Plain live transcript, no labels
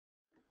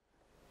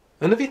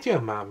Yn y fideo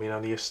yma, mi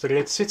wnawn ni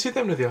ystyried sut i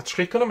ddefnyddio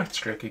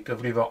trigonometreg i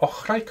gyfrifo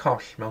ochrau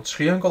coll mewn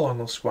triongl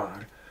ongl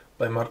sgwâr,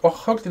 ble mae'r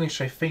ochr dyn ni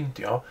eisiau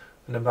ffeindio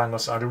yn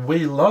ymddangos ar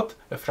waelod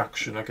y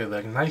ffracsiwn ar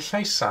gyfer naill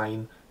ai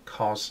sin,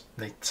 cos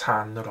neu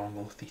tan yr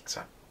ongl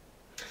theta.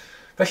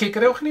 Felly,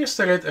 gadewch ni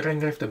ystyried yr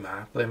enghraifft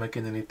yma, ble mae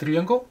gennym ni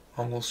driongl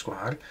ongl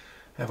sgwâr,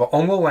 efo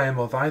ongl lem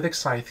o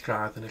 27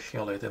 gradd yn y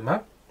lleoliad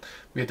yma.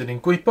 Mi ydyn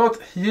ni'n gwybod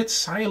hyd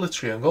sail y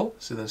triongl,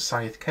 sydd yn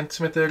 7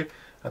 cm,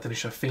 a dyn ni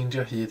eisiau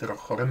ffeindio hyd yr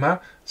ochr yma,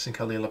 sy'n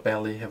cael ei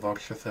labelu hefo'r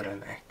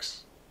llythyren X.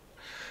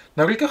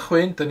 Nawr i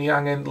gychwyn, dyn ni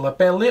angen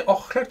labelu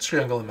ochrau'r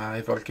triongl yma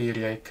efo'r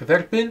geiriau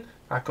cyferbyn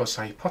agos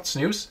a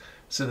hypotenuse,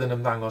 sydd yn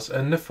ymddangos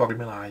yn y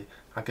fformulau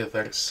a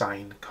gyfer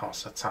sin,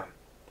 cos a tan.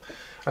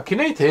 Ac i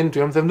wneud hyn,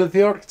 dwi am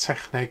ddefnyddio'r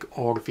techneg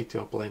o'r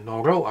fideo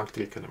blaenorol ag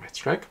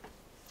trigonometreg.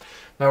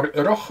 Nawr,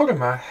 yr ochr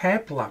yma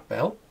heb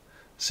label,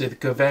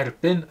 sydd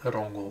gyferbyn yr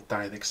ongl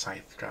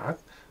 27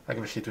 gradd, ac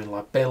felly dwi'n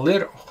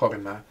labelu'r ochr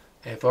yma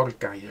efo'r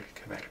gair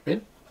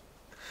cyferbyn.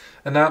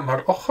 Yna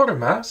mae'r ochr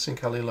yma sy'n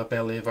cael ei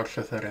labelu efo'r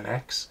llythyren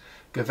X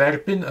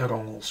gyferbyn yr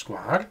ongl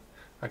sgwâr,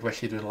 ac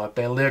felly dwi'n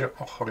labelu'r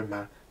ochr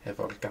yma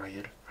efo'r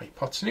gair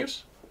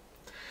hypotenuse.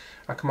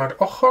 Ac mae'r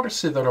ochr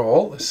sydd ar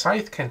ôl, y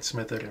 7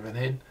 cm yn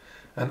fan hyn,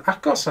 yn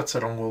agos at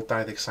yr ongl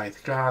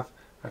 27 gradd,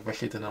 ac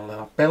felly dyna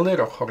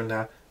labelu'r ochr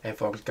yna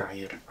efo'r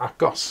gair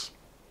agos.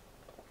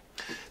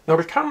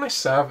 Nawr, y cam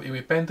nesaf yw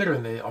i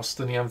benderfynu os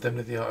dyn ni am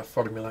ddefnyddio y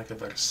fformula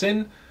gyfer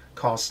sin,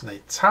 cos neu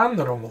tan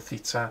yr ongl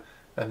theta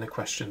yn y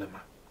cwestiwn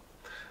yma.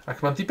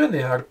 Ac mae'n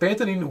dibynnu ar be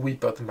dyn ni'n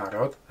wybod yn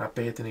barod a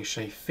be dyn ni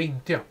eisiau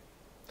ffeindio.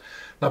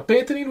 Nawr,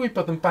 be dyn ni'n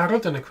wybod yn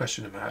barod yn y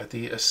cwestiwn yma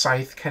ydy y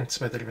 7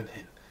 cm fan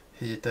hyn,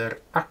 hyd yr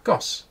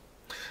agos.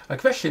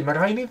 Ac felly mae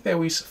rhaid ni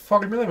ddewis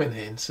fformula fan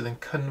hyn sydd yn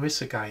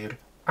cynnwys y gair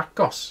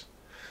agos.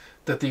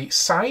 Dydy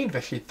sin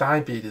felly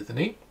ddau byd iddyn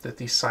ni,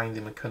 dydy sin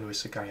ddim yn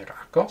cynnwys y gair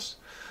agos,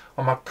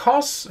 ond mae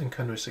cos yn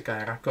cynnwys y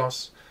gair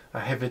agos,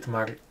 a hefyd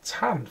mae'r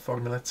tan,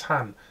 fformula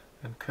tan,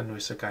 yn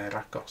cynnwys y gair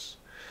agos.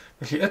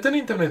 Felly, ydyn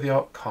ni'n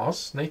defnyddio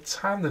cos neu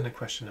tan yn y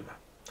cwestiwn yma?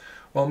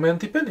 Wel, mae'n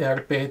dibynnu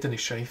ar be dyn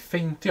ni eisiau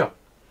ffeindio.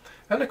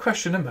 Yn y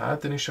cwestiwn yma,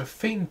 dyn ni eisiau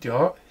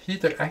ffeindio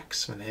hyd yr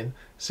X fan hyn,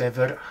 sef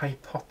yr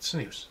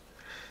hypotenuse.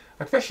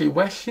 Ac felly,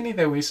 well i ni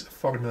ddewis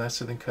fformula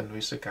sydd yn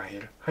cynnwys y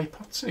gair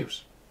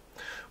hypotenuse.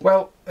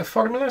 Wel, y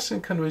fformula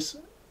sy'n cynnwys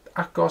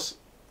agos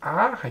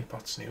a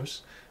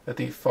hypotenuse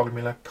ydy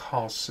fformula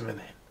cos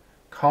fan hyn.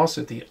 Cos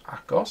ydy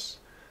agos,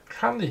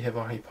 rhannu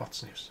hefo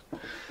hypotenuse.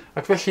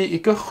 Ac felly, i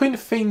gychwyn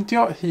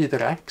ffeindio hyd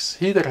yr X,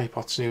 hyd yr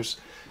hypotenuse,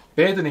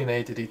 be dyn ni'n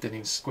neud ydy dyn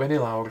ni'n sgwennu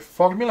lawr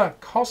fformula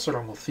cos yr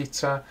ongl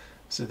theta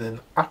sydd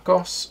yn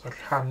agos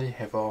rhannu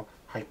hefo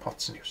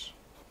hypotenuse.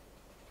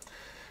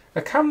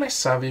 Y cam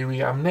nesaf yw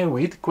i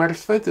amnewid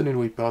gwerthfed yn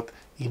ni'n wybod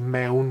i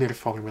mewn i'r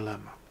fformula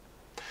yma.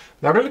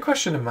 Nawr yn y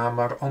cwestiwn yma,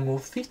 mae'r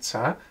ongl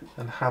theta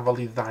yn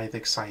hafal i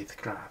 27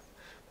 gradd.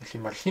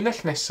 Felly mae'r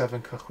llinell nesaf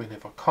yn cychwyn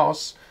efo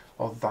cos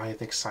o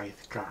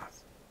 27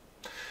 gradd.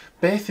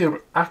 Beth yw'r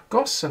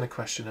agos yn y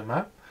cwestiwn yma?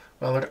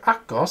 Wel, yr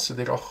agos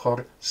ydy'r ochr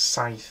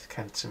 7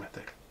 cm.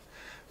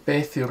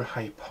 Beth yw'r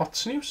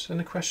hypotenuse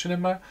yn y cwestiwn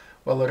yma?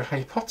 Wel, yr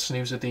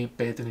hypotenuse ydy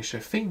be dyn ni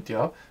eisiau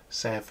ffeindio,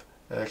 sef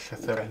y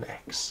llythyren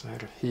X,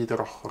 hyd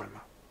yr ochr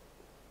yma.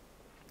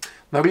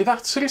 Nawr, i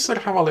ddatrys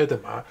yr hafaliad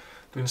yma,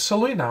 dwi'n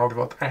sylwi nawr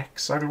fod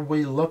X ar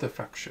waelod y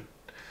ffracsiwn.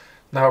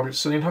 Nawr,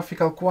 so ni'n hoffi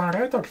cael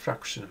gwared o'r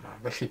ffracsiwn yma,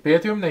 felly be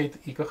dwi'n wneud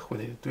i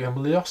gychwyn, dwi am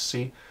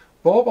luosi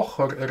bob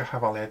ochr yr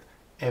hafaliad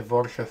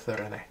efo'r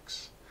llythyren X.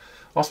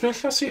 Os dwi'n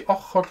lluosi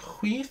ochr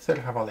chwith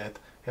yr hafaliad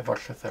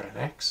efo'r llythyren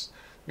X,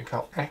 dwi'n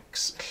cael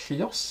X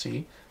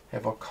lluosi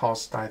efo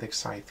cos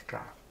 27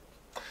 gradd.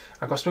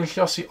 Ac os dwi'n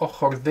lluosi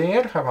ochr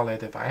dde'r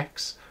hafaliad efo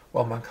X,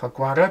 wel mae'n cael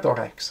gwared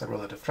o'r X ar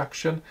waelod y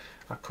ffracsiwn,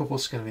 a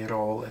cwbl sgyn fi'r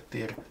ôl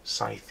ydy'r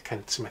 7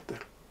 cm.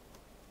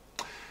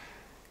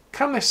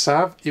 Cam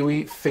nesaf yw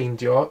i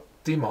ffeindio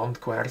dim ond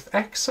gwerth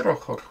X ar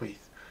ochr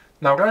chwith.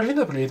 Nawr, ar hyn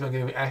o bryd, mae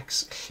gen i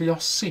X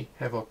lluosi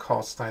efo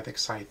cos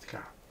 27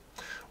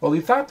 gradd. Wel,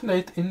 i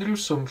ddadwneud unrhyw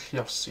swm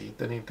lluosi,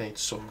 dyn ni'n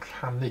gwneud swm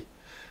rhannu.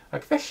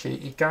 Ac felly,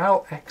 i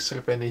gael X ar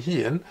ben ei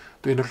hun,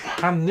 dwi'n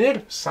rhannu'r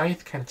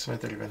 7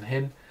 cm fan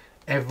hyn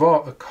efo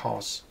y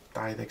cos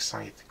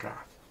 27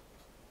 gradd.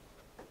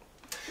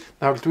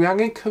 Nawr, dwi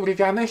angen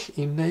cyfrifiannell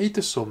i wneud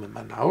y swm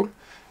yma nawr.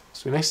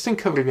 So, dwi'n estyn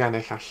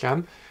cyfrifiannell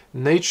allan,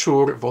 wneud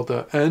siŵr fod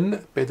y yn,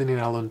 be dyn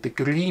ni'n alw'n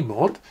degree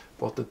mod,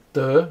 bod y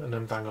dy yn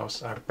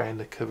ymddangos ar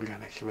ben y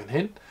cyfrifiannell fan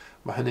hyn.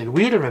 Mae hynny'n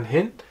wir fan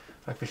hyn,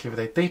 ac felly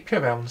fyddai deipio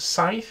fewn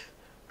 7,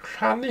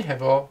 rhannu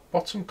hefo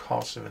bottom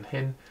cos fan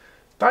hyn,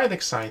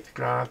 27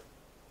 gradd,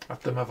 a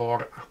dyma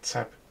fo'r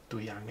ateb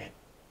dwi angen.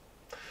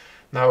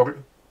 Nawr,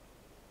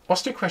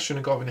 os dwi'n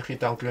cwestiwn yn gofyn i chi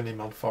dalgrynnu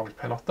mewn ffordd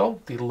penodol,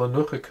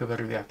 dilynwch y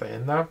cyfarwyddiadau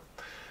yna.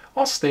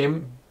 Os dim,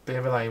 be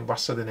fyddai'n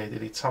wastad yn neud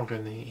ydy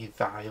talgrynnu i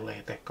 2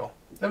 ledegol.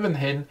 Yn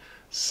fan hyn,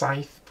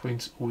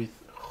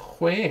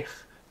 7.86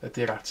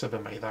 ydy'r ateb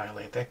yma i 2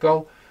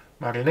 ledegol.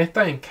 Mae'r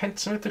unedau yn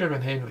centimetr yn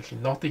fan hyn, felly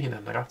nodi hyn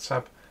yn yr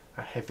ateb,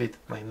 a hefyd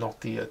mae'n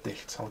nodi y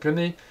dull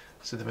talgrynnu,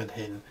 sydd yn fan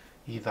hyn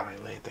i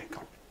 2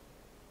 ledegol.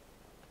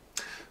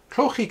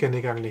 Rhowch chi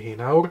gynnig arni hi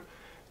nawr.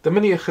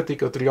 Dyma ni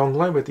ychydig o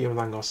drionglau wedi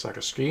ymddangos ar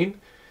y sgrin.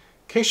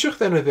 Ceisiwch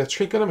ddefnyddio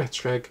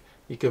trigonometreg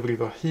i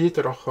gyfrifo hyd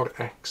yr ochr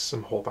x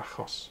ym mhob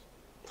achos.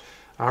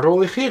 Ar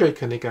ôl i chi roi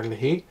cynnig arni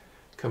hi,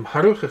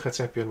 cymharwch eich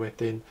atebion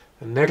wedyn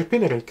yn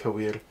erbyn yr ei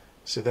cywir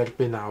sydd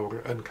erbyn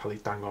awr yn cael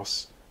ei dangos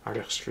ar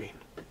eich sgrin.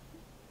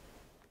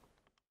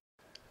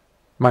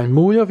 Mae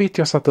mwy o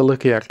fideos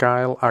adolygu ar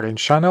gael ar ein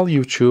sianel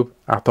YouTube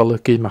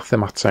Adolygu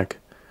Mathemateg.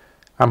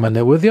 Am y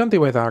newyddion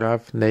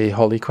diweddaraf neu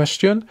holi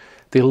cwestiwn,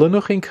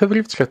 dilynwch ein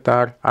cyfrif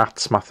trydar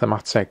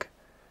 @mathemateg.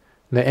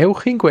 Neu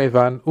ewch i'n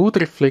gwefan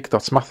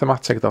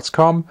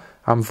www.mathemateg.com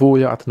am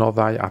fwy o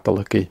adnoddau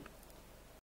adolygu.